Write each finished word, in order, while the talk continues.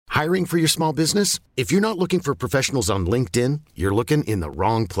Hiring for your small business? If you're not looking for professionals on LinkedIn, you're looking in the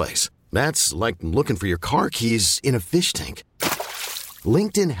wrong place. That's like looking for your car keys in a fish tank.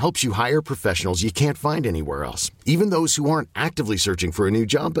 LinkedIn helps you hire professionals you can't find anywhere else, even those who aren't actively searching for a new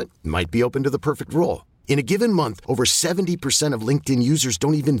job but might be open to the perfect role. In a given month, over 70% of LinkedIn users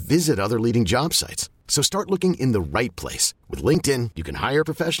don't even visit other leading job sites. So start looking in the right place. With LinkedIn, you can hire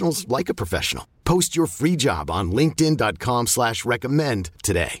professionals like a professional. Post your free job on linkedin.com/recommend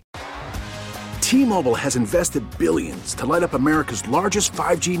today. T-Mobile has invested billions to light up America's largest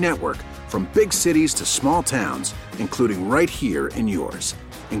 5G network, from big cities to small towns, including right here in yours.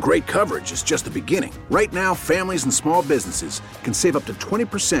 And great coverage is just the beginning. Right now, families and small businesses can save up to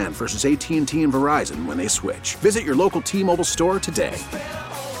 20% versus AT&T and Verizon when they switch. Visit your local T-Mobile store today.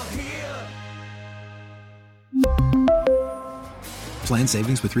 Plan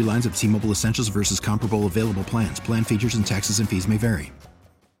savings with 3 lines of T-Mobile Essentials versus comparable available plans. Plan features and taxes and fees may vary.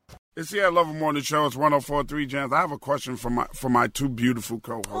 It's the I Love 'Em Morning Show. It's 104.3 Jams. I have a question for my two beautiful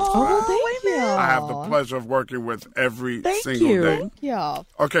co-hosts. Oh, thank you. I have the pleasure of working with every single day. Yeah.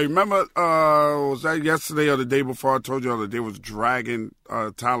 Okay, remember, was that yesterday or the day before? I told you they was dragging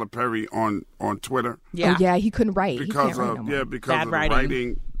Tyler Perry on Twitter. Yeah. Oh, yeah, he couldn't write. Because of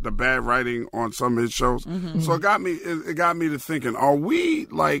the bad writing on some of his shows. Mm-hmm. So it got me to thinking, are we,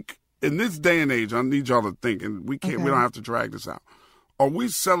 like, in this day and age, I need y'all to think, and we don't have to drag this out. Are we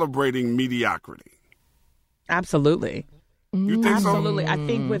celebrating mediocrity? Absolutely. You think Absolutely. so? I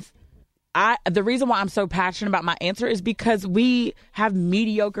think the reason why I'm so passionate about my answer is because we have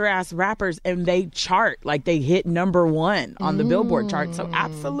mediocre ass rappers and they chart, like they hit number 1 on the Billboard chart. So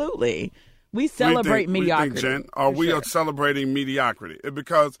absolutely. We celebrate mediocrity. Jen, we are celebrating mediocrity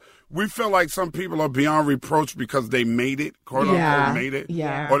because we feel like some people are beyond reproach because they made it, quote unquote, made it,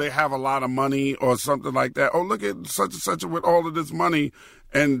 or they have a lot of money or something like that. Oh, look at such and such with all of this money,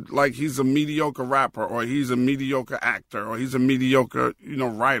 and like he's a mediocre rapper, or he's a mediocre actor, or he's a mediocre,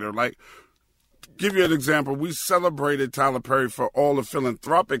 writer. Like, give you an example. We celebrated Tyler Perry for all the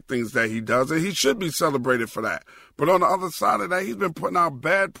philanthropic things that he does, and he should be celebrated for that. But on the other side of that, he's been putting out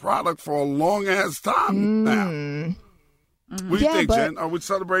bad product for a long-ass time now. What do you think, Jen? Are we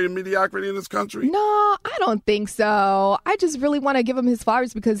celebrating mediocrity in this country? No, I don't think so. I just really want to give him his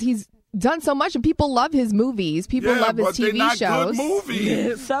flowers because he's done so much and people love his movies. People love his TV not shows. Good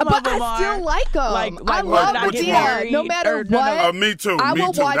movies. But I still like them. I love Madea. No matter what. Me too. I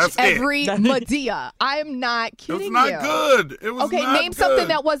will watch That's every Madea. I'm not kidding you. It was not good. It was okay, name something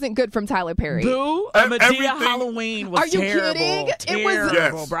that wasn't good from Tyler Perry. Boo. Madea Halloween was terrible. Are you kidding? Terrible, it was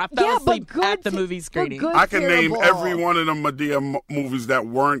yes. bro. I fell asleep at the movie screening. I can name every one of the Madea movies that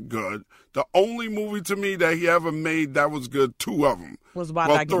weren't good. The only movie to me that he ever made that was good, 2 of them. Was Why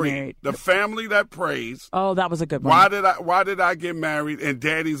Did I Get Married? The Family That Prays. Oh, that was a good one. Why did I Get Married? And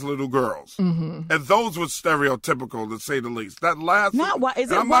Daddy's Little Girls. Mm-hmm. And those were stereotypical, to say the least. That last one. Why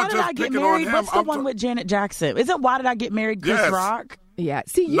Did I Get Married? What's the one with Janet Jackson? Isn't Why Did I Get Married Chris Rock? Yeah.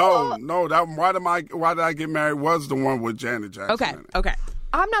 See, No, that Why Did I Get Married was the one with Janet Jackson. Okay.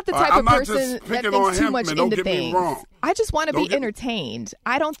 I'm not the type of person that thinks too much into things. I just want to be entertained.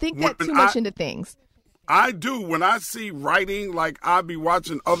 I don't think that too much into things. I do. When I see writing, like I be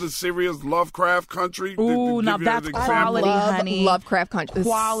watching other series, Lovecraft Country. Ooh, now that's quality, honey. Lovecraft Country.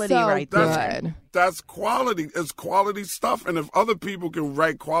 Quality so right there. Good. That's quality. It's quality stuff. And if other people can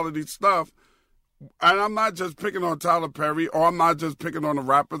write quality stuff, and I'm not just picking on Tyler Perry, or I'm not just picking on the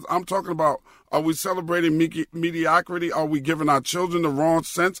rappers. I'm talking about, are we celebrating mediocrity? Are we giving our children the wrong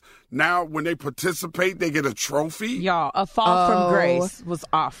sense? Now, when they participate, they get a trophy? Y'all, A Fall from Grace was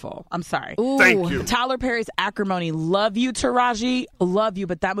awful. I'm sorry. Ooh. Thank you. Tyler Perry's Acrimony. Love you, Taraji. Love you,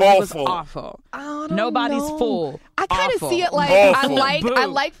 but that movie was awful. Nobody's full. I kind of see it like I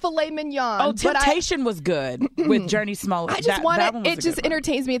like filet mignon. Oh, Temptation was good with Journey Smollett. I just want it. It just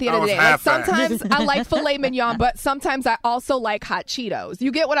entertains me at the end of the day. Like sometimes I like filet mignon, but sometimes I also like hot Cheetos.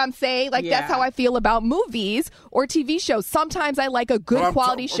 You get what I'm saying? Like that's how I feel about movies or TV shows. Sometimes I like a good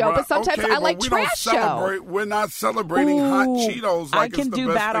quality show, but sometimes I like trash show. We're not celebrating hot Cheetos. Like I Can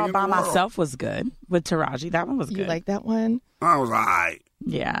Do Bad All By Myself was good with Taraji. That one was good. You like that one? That was all right.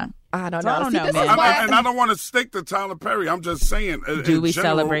 Yeah. I don't know. I don't know, man. And I don't want to stick to Tyler Perry. I'm just saying. Do we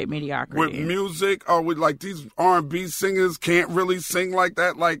celebrate mediocrity? With music, or with like these R&B singers can't really sing like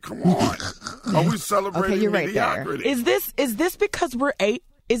that? Like, come on. Are we celebrating mediocrity? Is this because we're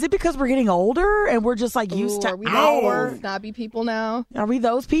Is it because we're getting older and we're just like used to our snobby people now? Are we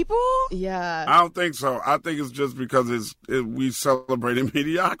those people? Yeah. I don't think so. I think it's just because we celebrating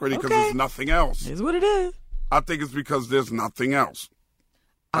mediocrity because there's nothing else. It's what it is. I think it's because there's nothing else.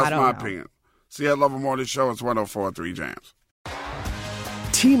 That's my opinion. See, I Love 'Em Morning Show. It's 104.3 Jams.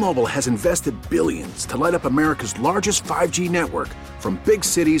 T-Mobile has invested billions to light up America's largest 5G network, from big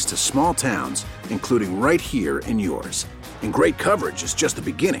cities to small towns, including right here in yours. And great coverage is just the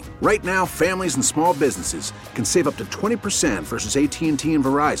beginning. Right now, families and small businesses can save up to 20% versus AT&T and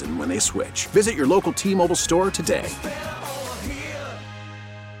Verizon when they switch. Visit your local T-Mobile store today.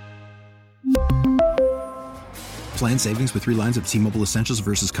 Plan savings with 3 lines of T-Mobile Essentials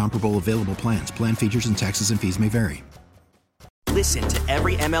versus comparable available plans. Plan features and taxes and fees may vary. Listen to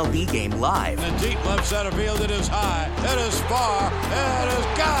every MLB game live. In the deep left center field, it is high, it is far, it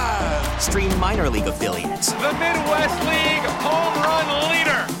is gone. Stream minor league affiliates. The Midwest League home run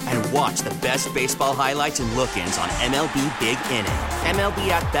leader. And watch the best baseball highlights and look-ins on MLB Big Inning. MLB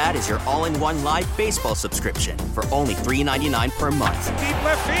At Bat is your all-in-one live baseball subscription for only $3.99 per month. Deep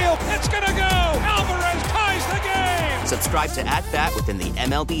left field, it's gonna go. Alvarez ties the game. Subscribe to At Bat within the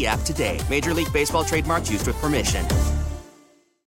MLB app today. Major League Baseball trademarks used with permission.